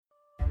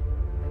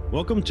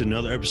Welcome to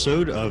another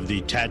episode of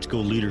the Tactical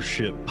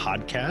Leadership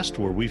Podcast,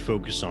 where we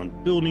focus on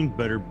building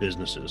better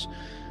businesses.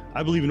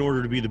 I believe in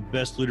order to be the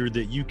best leader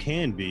that you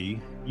can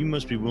be, you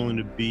must be willing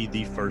to be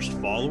the first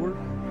follower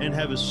and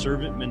have a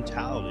servant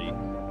mentality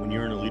when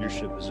you're in a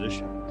leadership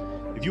position.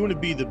 If you want to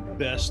be the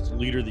best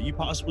leader that you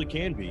possibly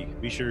can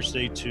be sure to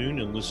stay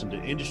tuned and listen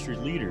to industry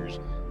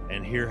leaders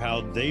and hear how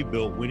they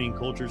built winning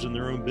cultures in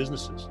their own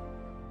businesses.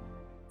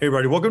 Hey,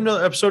 everybody. Welcome to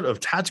another episode of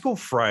Tactical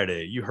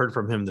Friday. You heard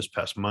from him this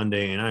past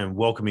Monday, and I am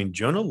welcoming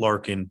Jonah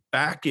Larkin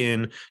back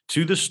in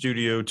to the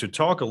studio to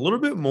talk a little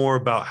bit more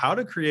about how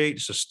to create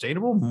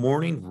sustainable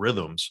morning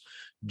rhythms.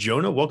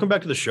 Jonah, welcome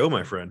back to the show,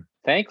 my friend.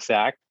 Thanks,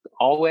 Zach.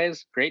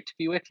 Always great to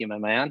be with you, my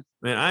man.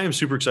 Man, I am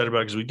super excited about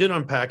it because we did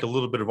unpack a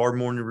little bit of our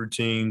morning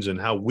routines and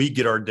how we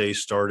get our day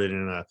started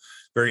in a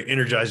very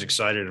energized,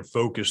 excited, and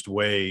focused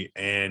way.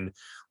 And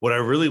what I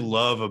really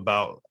love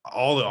about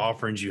all the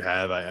offerings you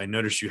have, I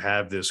noticed you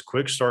have this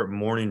quick start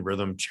morning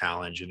rhythm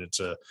challenge, and it's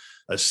a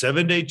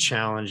 7-day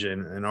challenge.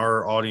 And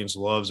our audience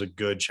loves a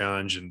good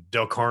challenge. And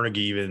Dale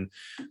Carnegie, even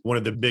one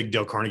of the big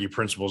Dale Carnegie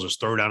principles is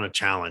throw down a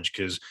challenge,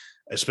 because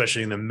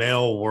especially in the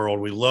male world,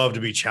 we love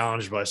to be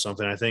challenged by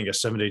something. I think a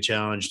 7-day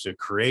challenge to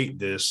create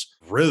this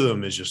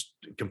rhythm is just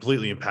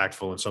completely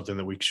impactful and something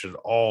that we should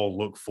all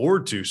look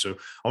forward to. So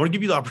I want to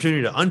give you the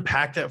opportunity to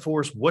unpack that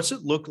for us. What's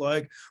it look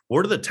like?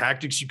 What are the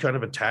tactics you kind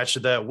of attach to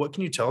that? What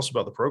can you tell us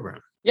about the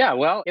program? Yeah,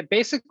 well, it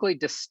basically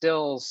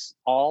distills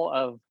all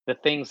of the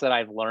things that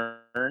I've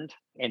learned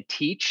and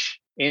teach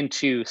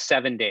into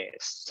 7 days.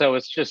 So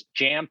it's just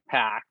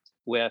jam-packed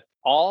with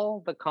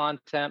all the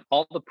content,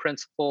 all the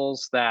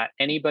principles that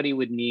anybody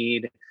would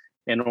need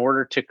in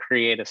order to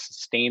create a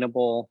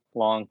sustainable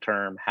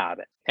long-term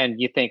habit. And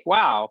you think,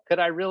 wow, could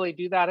I really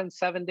do that in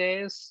 7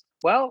 days?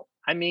 Well,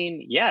 I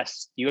mean,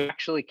 yes, you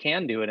actually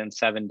can do it in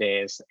 7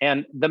 days.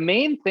 And the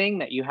main thing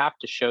that you have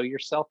to show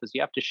yourself is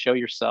you have to show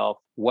yourself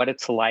what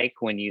it's like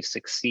when you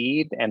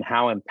succeed and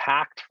how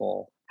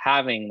impactful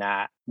having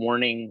that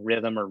morning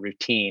rhythm or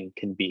routine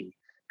can be.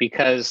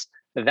 Because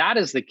that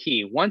is the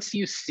key. Once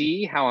you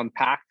see how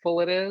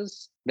impactful it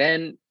is,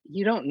 then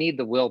you don't need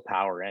the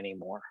willpower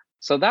anymore.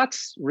 So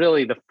that's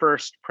really the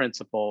first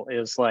principle,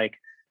 is like,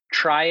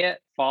 try it,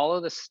 follow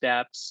the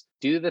steps,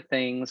 do the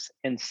things,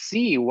 and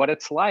see what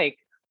it's like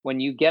when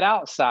you get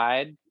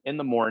outside in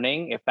the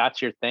morning, if that's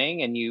your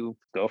thing, and you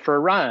go for a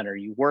run, or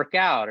you work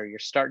out, or you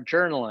start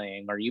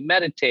journaling, or you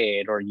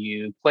meditate, or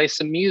you play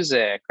some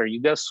music, or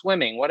you go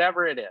swimming,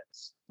 whatever it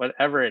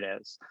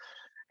is.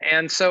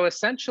 And so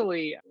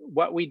essentially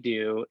what we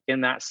do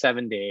in that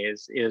 7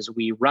 days is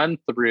we run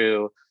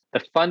through the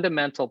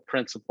fundamental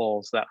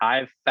principles that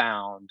I've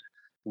found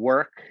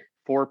work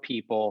for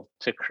people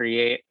to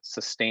create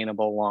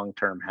sustainable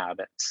long-term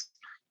habits.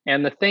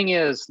 And the thing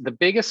is, the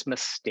biggest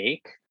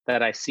mistake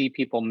that I see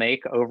people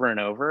make over and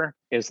over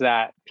is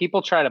that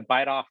people try to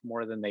bite off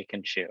more than they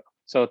can chew.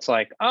 So it's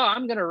like, oh,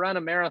 I'm going to run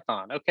a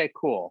marathon. Okay,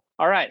 cool.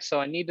 All right,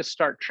 so I need to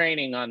start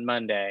training on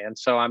Monday. And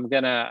so I'm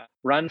going to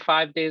run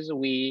 5 days a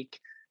week.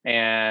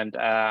 And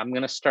I'm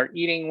going to start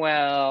eating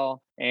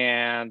well,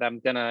 and I'm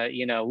going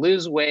to,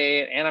 lose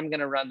weight, and I'm going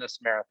to run this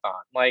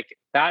marathon. Like,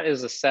 that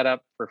is a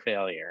setup for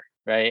failure,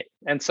 right?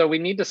 And so we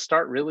need to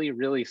start really,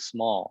 really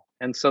small.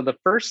 And so the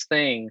first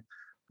thing,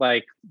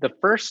 like the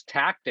first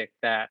tactic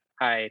that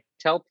I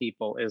tell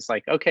people is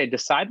like, okay,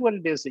 decide what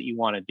it is that you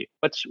want to do.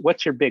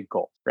 What's your big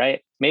goal,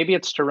 right? Maybe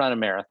it's to run a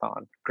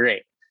marathon.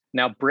 Great.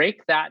 Now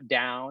break that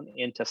down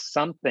into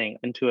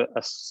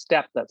a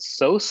step that's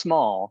so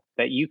small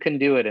that you can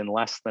do it in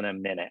less than a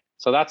minute.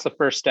 So that's the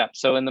first step.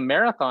 So in the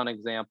marathon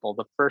example,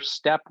 the first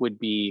step would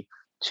be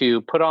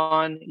to put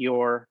on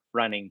your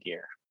running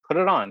gear. Put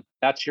it on.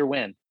 That's your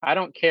win. I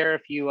don't care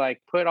if you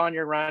put on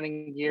your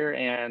running gear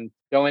and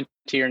go into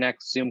your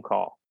next Zoom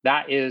call.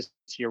 That is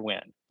your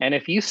win. And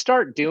if you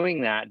start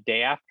doing that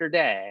day after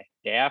day,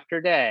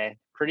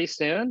 pretty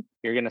soon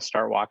you're going to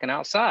start walking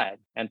outside,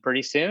 and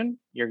pretty soon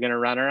you're going to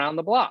run around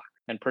the block,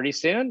 and pretty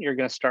soon you're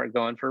going to start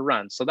going for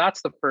runs. So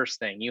that's the first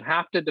thing. You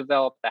have to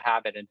develop the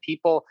habit, and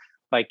people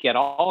get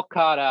all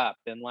caught up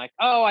in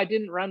oh, I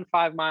didn't run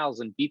 5 miles,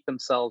 and beat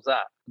themselves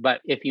up. But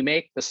if you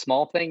make the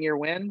small thing your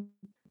win,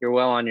 you're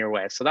well on your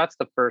way. So that's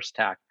the first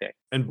tactic.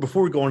 And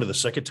before we go on to the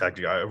second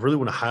tactic, I really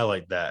want to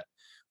highlight that,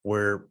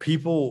 where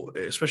people,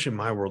 especially in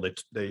my world,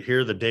 they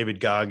hear the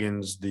David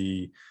Goggins,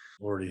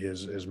 Lordy,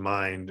 his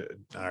mind,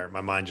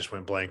 my mind just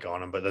went blank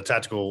on him, but the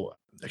Tactical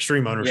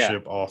Extreme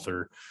Ownership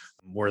author,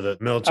 where the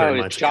military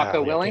mindset.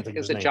 Jocko Willink?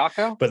 Is it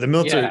Jocko? But the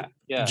military,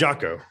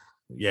 Jocko.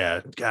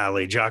 Yeah,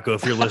 golly, Jocko,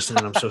 if you're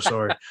listening, I'm so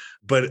sorry.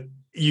 But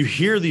you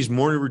hear these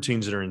morning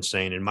routines that are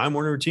insane. And my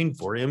morning routine,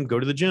 4 a.m., go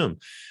to the gym.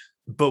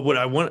 But what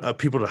I want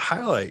people to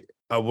highlight,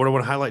 what I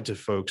want to highlight to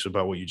folks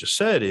about what you just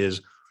said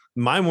is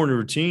my morning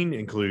routine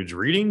includes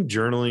reading,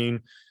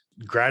 journaling,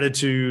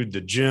 gratitude,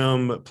 the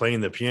gym,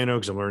 playing the piano,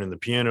 because I'm learning the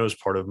piano is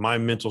part of my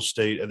mental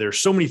state. There's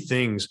so many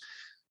things.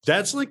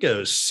 That's like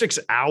a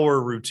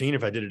 6-hour routine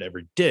if I did it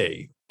every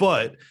day.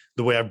 But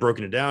the way I've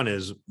broken it down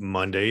is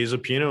Monday is a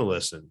piano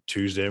lesson.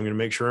 Tuesday, I'm going to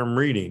make sure I'm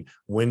reading.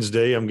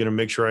 Wednesday, I'm going to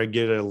make sure I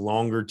get a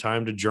longer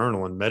time to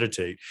journal and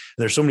meditate. And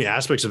there's so many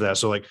aspects of that.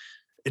 So like,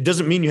 it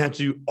doesn't mean you have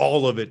to do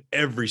all of it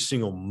every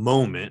single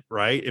moment,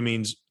 right? It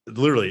means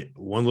literally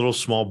one little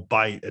small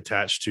bite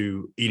attached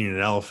to eating an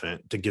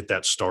elephant to get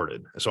that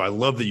started. So I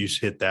love that you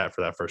hit that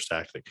for that first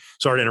tactic.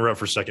 Sorry to interrupt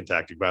for second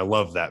tactic, but I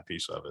love that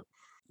piece of it.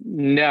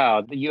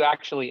 No, you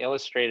actually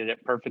illustrated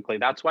it perfectly.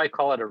 That's why I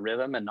call it a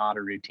rhythm and not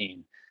a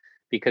routine,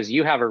 because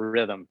you have a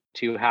rhythm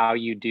to how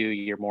you do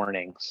your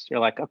mornings.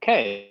 You're like,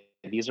 okay,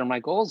 these are my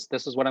goals.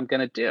 This is what I'm going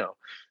to do.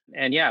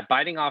 And yeah,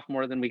 biting off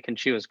more than we can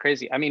chew is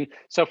crazy. I mean,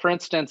 so for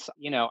instance,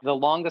 the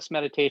longest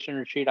meditation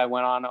retreat I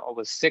went on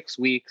was 6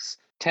 weeks,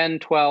 10,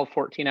 12,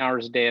 14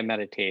 hours a day of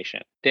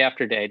meditation, day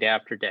after day, day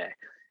after day.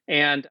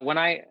 And when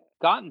I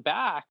gotten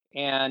back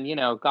and,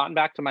 gotten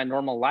back to my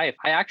normal life,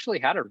 I actually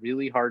had a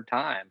really hard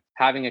time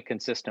having a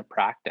consistent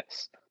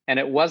practice. And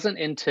it wasn't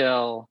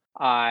until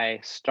I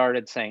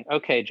started saying,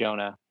 okay,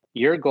 Jonah,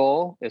 your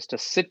goal is to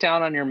sit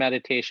down on your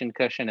meditation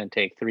cushion and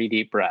take 3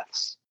 deep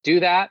breaths. Do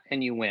that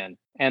and you win.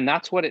 And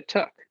that's what it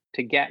took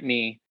to get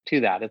me to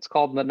that. It's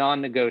called the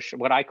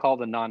non-negotiable, what I call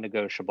the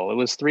non-negotiable. It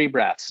was 3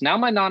 breaths. Now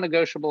my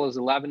non-negotiable is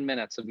 11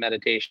 minutes of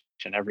meditation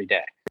every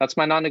day. That's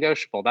my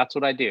non-negotiable. That's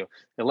what I do.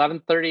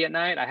 11:30 at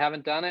night, I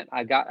haven't done it.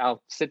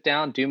 I'll sit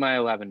down, do my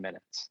 11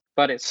 minutes.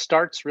 But it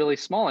starts really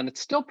small, and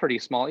it's still pretty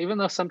small, even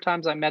though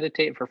sometimes I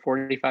meditate for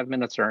 45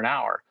 minutes or an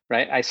hour,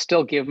 right? I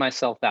still give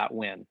myself that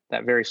win,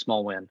 that very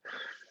small win.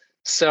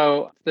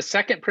 So the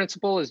second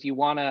principle is you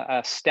want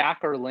to stack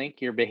or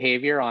link your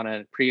behavior on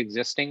a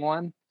pre-existing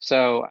one.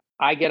 So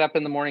I get up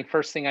in the morning,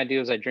 first thing I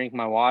do is I drink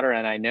my water,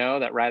 and I know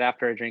that right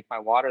after I drink my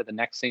water, the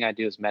next thing I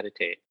do is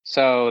meditate.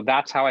 So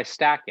that's how I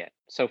stack it.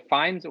 So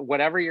find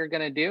whatever you're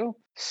going to do,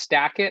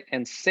 stack it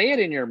and say it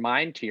in your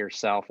mind to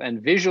yourself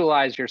and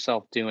visualize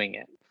yourself doing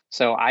it.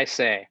 So I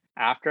say,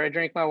 after I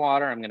drink my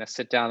water, I'm going to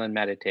sit down and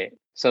meditate.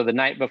 So the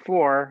night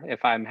before,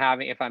 if I'm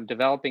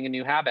developing a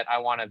new habit, I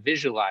want to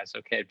visualize,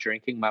 okay,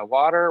 drinking my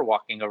water,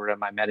 walking over to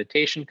my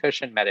meditation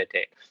cushion,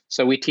 meditate.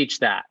 So we teach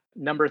that.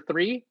 Number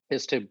 3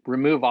 is to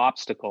remove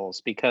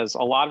obstacles, because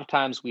a lot of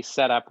times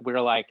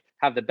we're like,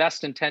 have the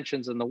best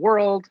intentions in the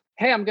world.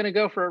 Hey, I'm going to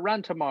go for a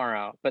run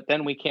tomorrow. But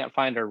then we can't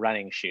find our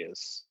running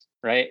shoes,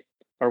 right?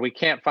 Or we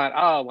can't find,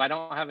 I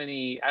don't have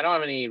any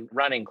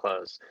running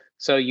clothes.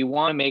 So you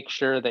want to make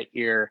sure that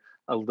you're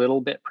a little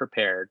bit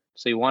prepared.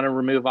 So you want to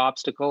remove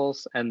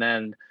obstacles. And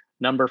then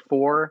number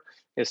 4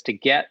 is to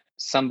get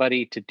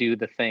somebody to do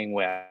the thing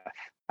with.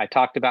 I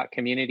talked about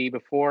community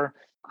before.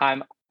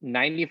 I'm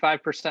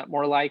 95%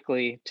 more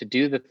likely to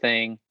do the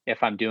thing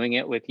if I'm doing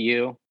it with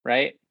you,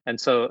 right? And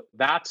so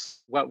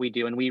that's what we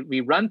do. And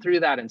we run through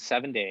that in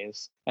 7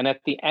 days. And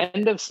at the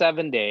end of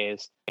 7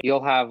 days,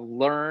 you'll have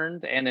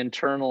learned and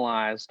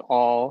internalized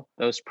all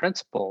those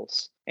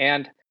principles.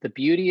 And the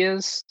beauty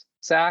is,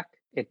 Zach,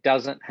 it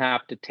doesn't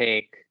have to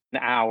take an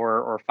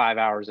hour or 5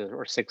 hours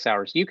or 6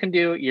 hours. You can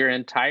do your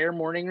entire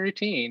morning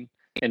routine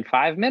in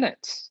 5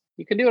 minutes.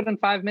 You can do it in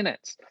 5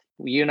 minutes.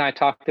 You and I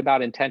talked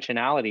about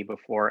intentionality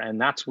before, and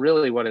that's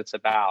really what it's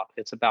about.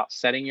 It's about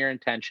setting your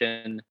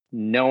intention,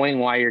 knowing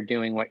why you're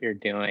doing what you're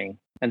doing,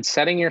 and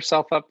setting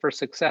yourself up for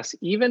success.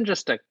 Even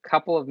just a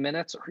couple of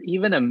minutes or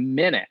even a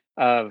minute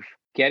of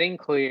getting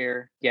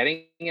clear,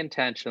 getting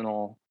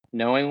intentional,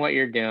 knowing what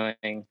you're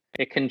doing,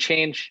 it can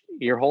change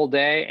your whole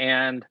day,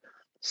 and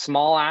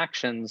small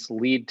actions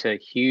lead to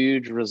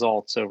huge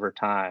results over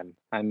time.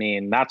 I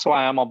mean, that's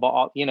why I'm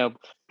about,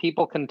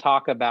 people can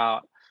talk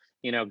about,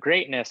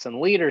 greatness and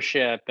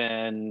leadership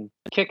and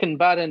kicking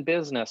butt in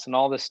business and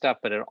all this stuff,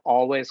 but it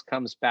always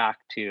comes back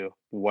to,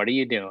 what are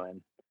you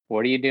doing? What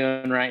are you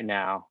doing right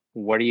now?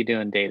 What are you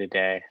doing day to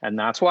day? And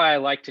that's why I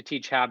like to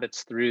teach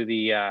habits through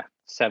the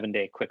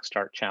 7-day quick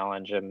start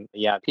challenge. And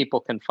yeah, people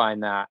can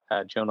find that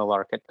at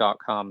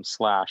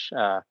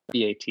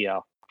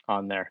jonahlarkett.com/BATL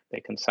on there.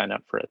 They can sign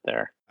up for it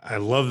there. I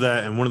love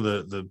that. And one of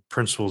the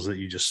principles that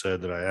you just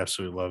said that I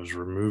absolutely love is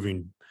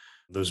removing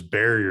those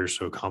barriers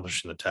to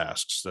accomplishing the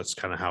tasks. That's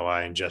kind of how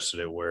I ingested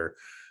it, where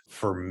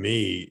for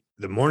me,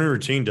 the morning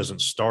routine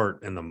doesn't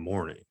start in the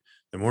morning.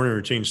 The morning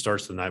routine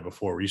starts the night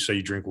before. You say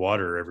you drink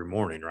water every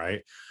morning,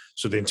 right?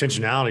 So the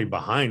intentionality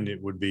behind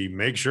it would be,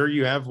 make sure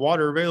you have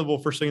water available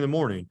first thing in the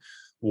morning,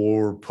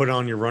 or put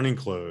on your running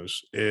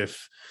clothes.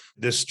 If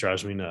this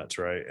drives me nuts,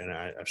 right? And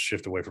I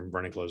shift away from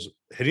running clothes,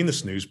 hitting the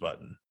snooze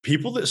button.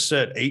 People that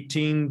set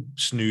 18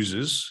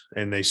 snoozes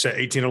and they set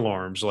 18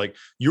 alarms, like,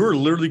 you're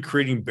literally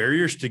creating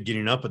barriers to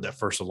getting up at that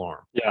first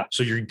alarm. Yeah.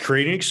 So you're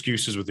creating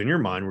excuses within your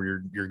mind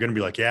where you're going to be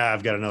like, yeah,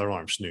 I've got another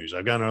alarm, snooze.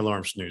 I've got another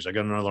alarm, snooze. I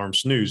got another alarm,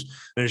 snooze.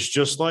 And it's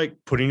just like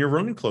putting your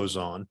running clothes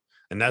on.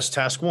 And that's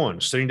task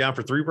 1, sitting down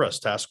for 3 breaths,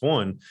 task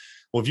 1.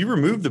 Well, if you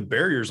remove the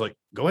barriers, like,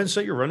 go ahead and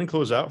set your running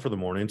clothes out for the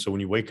morning. So when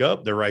you wake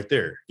up, they're right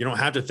there. You don't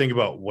have to think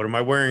about, what am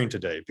I wearing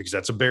today? Because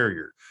that's a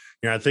barrier.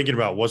 You're not thinking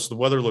about, what's the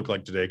weather look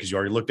like today? Because you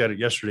already looked at it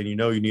yesterday and you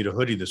know you need a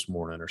hoodie this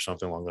morning or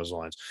something along those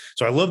lines.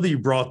 So I love that you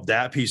brought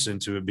that piece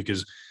into it,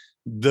 because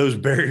those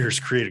barriers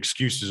create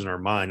excuses in our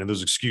mind, and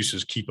those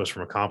excuses keep us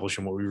from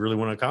accomplishing what we really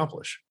want to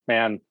accomplish.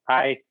 Man,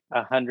 I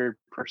 100%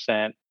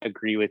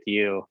 agree with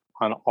you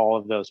on all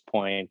of those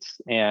points.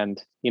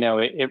 And,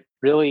 it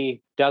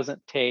really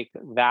doesn't take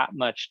that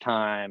much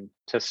time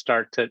to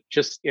start to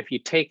just, if you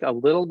take a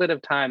little bit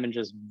of time and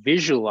just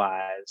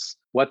visualize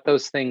what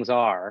those things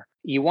are,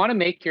 you want to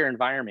make your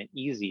environment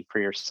easy for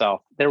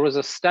yourself. There was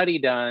a study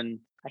done,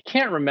 I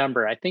can't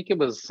remember, I think it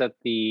was at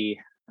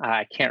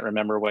I can't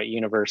remember what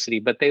university,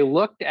 but they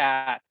looked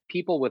at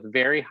people with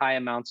very high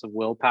amounts of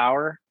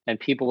willpower and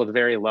people with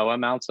very low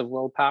amounts of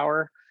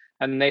willpower.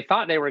 And they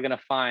thought they were going to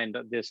find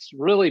this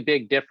really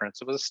big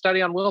difference. It was a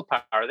study on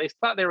willpower. They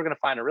thought they were going to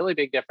find a really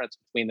big difference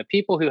between the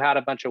people who had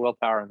a bunch of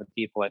willpower and the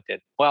people that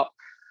didn't. Well,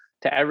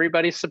 to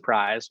everybody's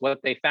surprise,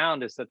 what they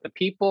found is that the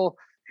people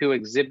who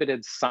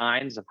exhibited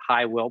signs of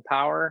high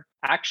willpower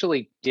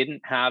actually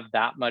didn't have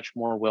that much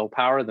more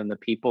willpower than the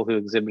people who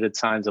exhibited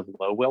signs of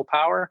low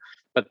willpower.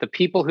 But the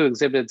people who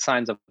exhibited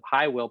signs of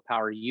high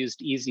willpower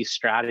used easy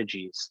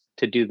strategies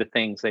to do the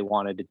things they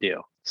wanted to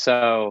do.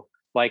 So,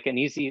 like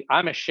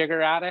I'm a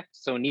sugar addict.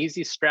 So an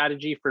easy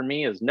strategy for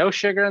me is no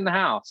sugar in the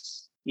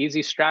house.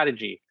 Easy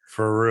strategy.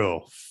 For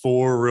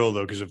real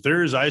though, because if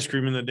there is ice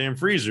cream in the damn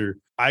freezer,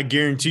 I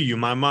guarantee you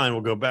my mind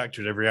will go back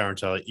to it every hour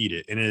until I eat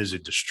it. And it is a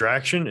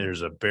distraction. It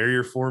is a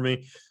barrier for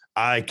me.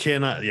 I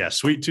cannot,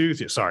 sweet tooth.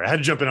 Yeah, sorry, I had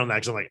to jump in on that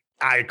because I'm like,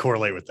 I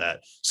correlate with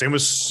that. Same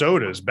with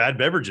sodas, bad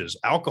beverages,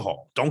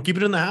 alcohol. Don't keep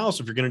it in the house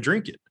if you're going to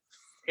drink it.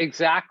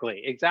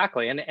 Exactly.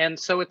 And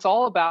so it's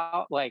all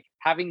about like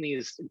having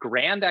these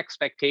grand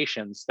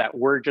expectations that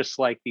we're just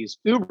like these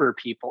Uber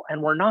people,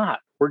 and we're not.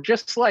 We're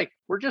just like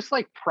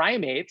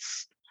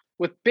primates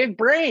with big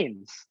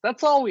brains.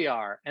 That's all we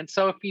are. And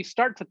so if you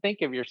start to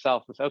think of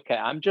yourself as, okay,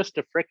 I'm just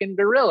a freaking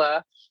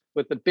gorilla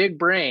with a big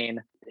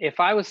brain. If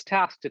I was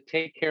tasked to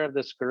take care of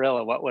this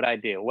gorilla, what would I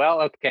do?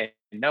 Well, okay,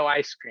 no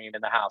ice cream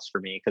in the house for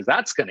me because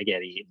that's going to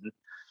get eaten.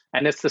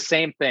 And it's the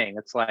same thing.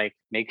 It's like,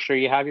 make sure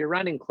you have your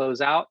running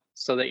clothes out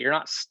so that you're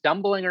not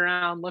stumbling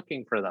around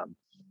looking for them.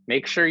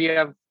 Make sure you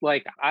have,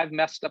 like, I've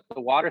messed up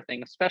the water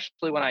thing,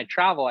 especially when I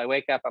travel. I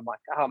wake up, I'm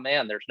like, oh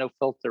man, there's no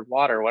filtered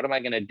water. What am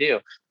I going to do?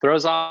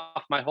 Throws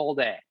off my whole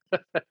day.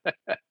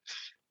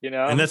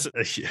 And that's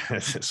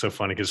it's so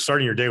funny because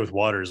starting your day with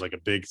water is like a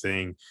big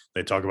thing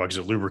they talk about because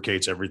it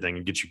lubricates everything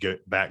and gets you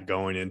back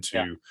going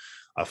into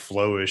a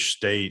flowish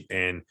state.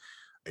 And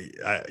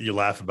you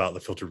laugh about the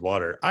filtered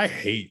water. I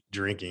hate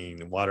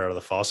drinking water out of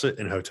the faucet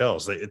in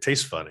hotels. It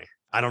tastes funny.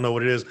 I don't know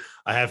what it is.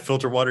 I have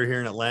filtered water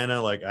here in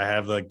Atlanta. Like I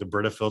have like the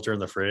Brita filter in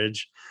the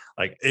fridge.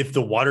 Like if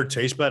the water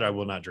tastes bad, I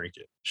will not drink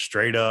it.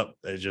 Straight up.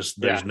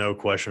 There's no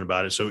question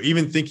about it. So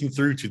even thinking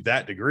through to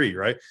that degree,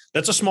 right?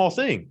 That's a small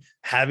thing.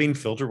 Having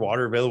filtered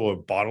water available,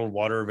 bottled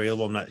water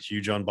available. I'm not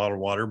huge on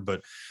bottled water,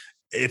 but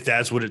if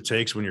that's what it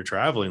takes when you're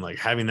traveling, like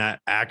having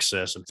that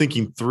access and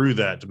thinking through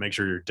that to make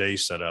sure your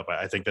day's set up,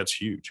 I think that's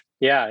huge.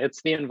 Yeah,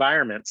 it's the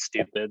environment,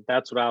 stupid.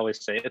 That's what I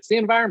always say. It's the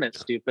environment,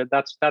 stupid.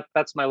 That's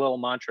my little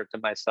mantra to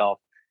myself.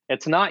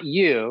 It's not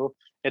you,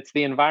 it's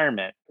the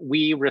environment.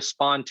 We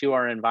respond to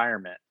our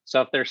environment.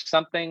 So if there's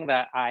something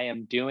that I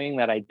am doing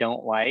that I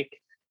don't like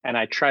and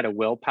I try to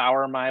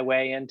willpower my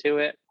way into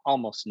it,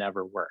 almost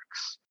never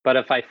works. But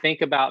if I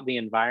think about the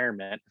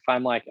environment, if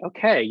I'm like,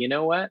 okay, you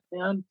know what,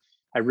 man?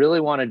 I really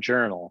want to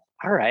journal.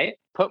 All right,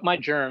 put my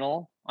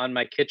journal on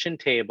my kitchen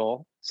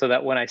table so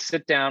that when I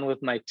sit down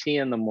with my tea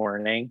in the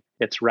morning,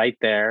 it's right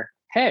there.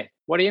 Hey,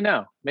 what do you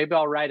know? Maybe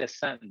I'll write a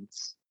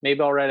sentence.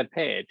 Maybe I'll write a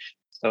page.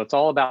 So it's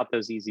all about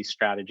those easy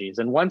strategies.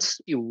 And once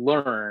you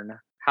learn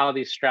how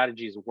these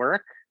strategies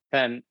work,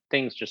 then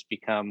things just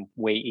become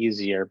way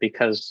easier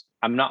because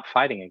I'm not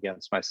fighting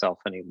against myself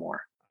anymore.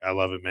 I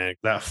love it, man.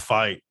 That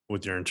fight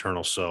with your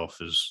internal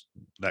self is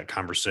that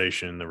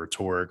conversation, the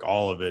rhetoric,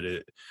 all of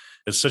it.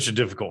 It's such a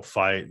difficult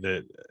fight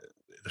that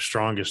the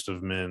strongest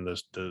of men,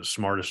 the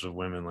smartest of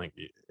women, like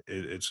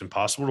it's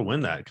impossible to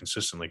win that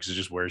consistently because it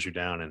just wears you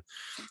down. And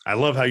I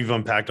love how you've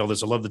unpacked all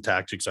this. I love the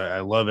tactics. I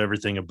love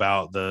everything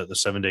about the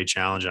 7-day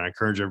challenge. And I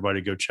encourage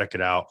everybody to go check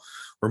it out.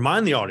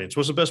 Remind the audience,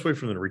 what's the best way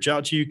for them to reach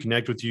out to you,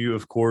 connect with you,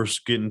 of course,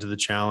 get into the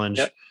challenge.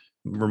 Yep.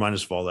 Remind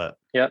us of all that.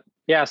 Yep.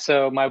 Yeah.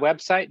 So my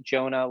website,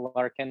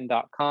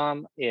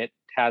 jonahlarkin.com, it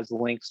has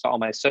links to all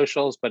my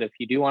socials. But if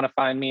you do want to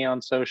find me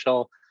on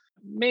social,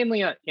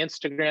 mainly on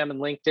Instagram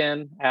and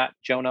LinkedIn at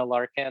Jonah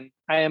Larkin.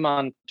 I am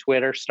on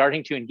Twitter,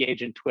 starting to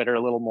engage in Twitter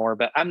a little more,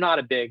 but I'm not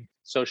a big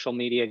social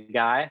media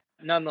guy.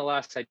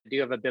 Nonetheless, I do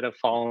have a bit of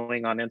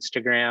following on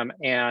Instagram.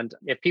 And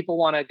if people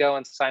want to go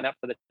and sign up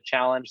for the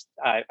challenge,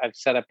 I've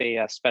set up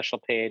a special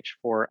page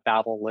for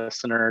Babbel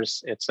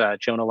listeners. It's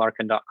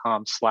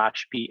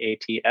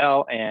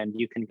jonahlarkin.com/BATL. And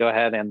you can go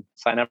ahead and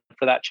sign up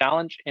for that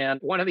challenge. And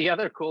one of the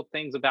other cool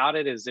things about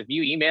it is if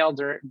you email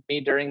me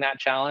during that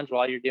challenge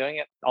while you're doing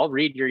it, I'll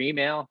read your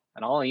email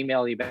and I'll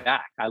email you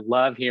back. I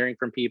love hearing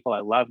from people. I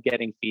love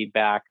getting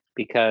feedback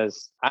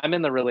because I'm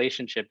in the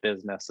relationship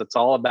business. It's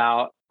all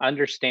about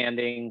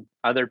understanding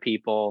other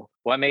people,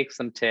 what makes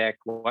them tick,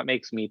 what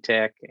makes me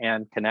tick,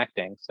 and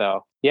connecting.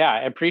 So yeah, I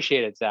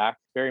appreciate it, Zach.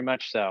 Very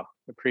much so.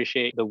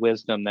 Appreciate the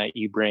wisdom that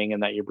you bring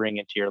and that you're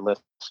bringing to your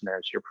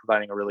listeners. You're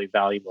providing a really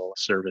valuable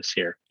service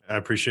here. I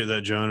appreciate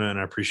that, Jonah, and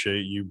I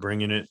appreciate you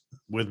bringing it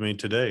with me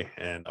today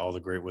and all the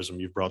great wisdom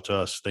you've brought to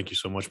us. Thank you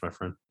so much, my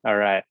friend. All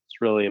right.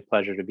 It's really a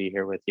pleasure to be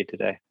here with you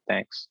today.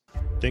 Thanks.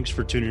 Thanks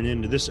for tuning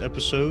in to this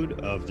episode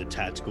of the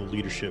Tactical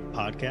Leadership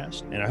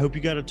Podcast, and I hope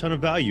you got a ton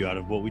of value out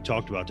of what we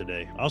talked about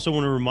today. I also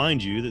want to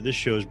remind you that this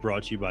show is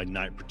brought to you by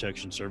Knight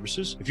Protection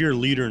Services. If you're a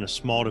leader in a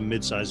small to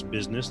mid-sized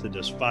business that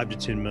does $5 to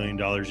 $10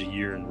 million a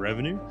year in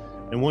revenue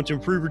and want to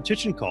improve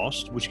retention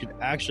costs, which could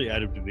actually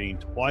add up to being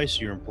twice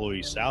your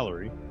employee's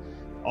salary,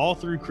 all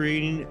through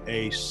creating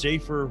a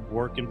safer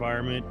work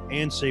environment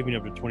and saving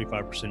up to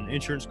 25% in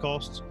insurance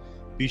costs,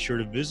 be sure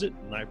to visit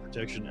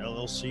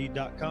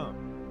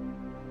knightprotectionllc.com.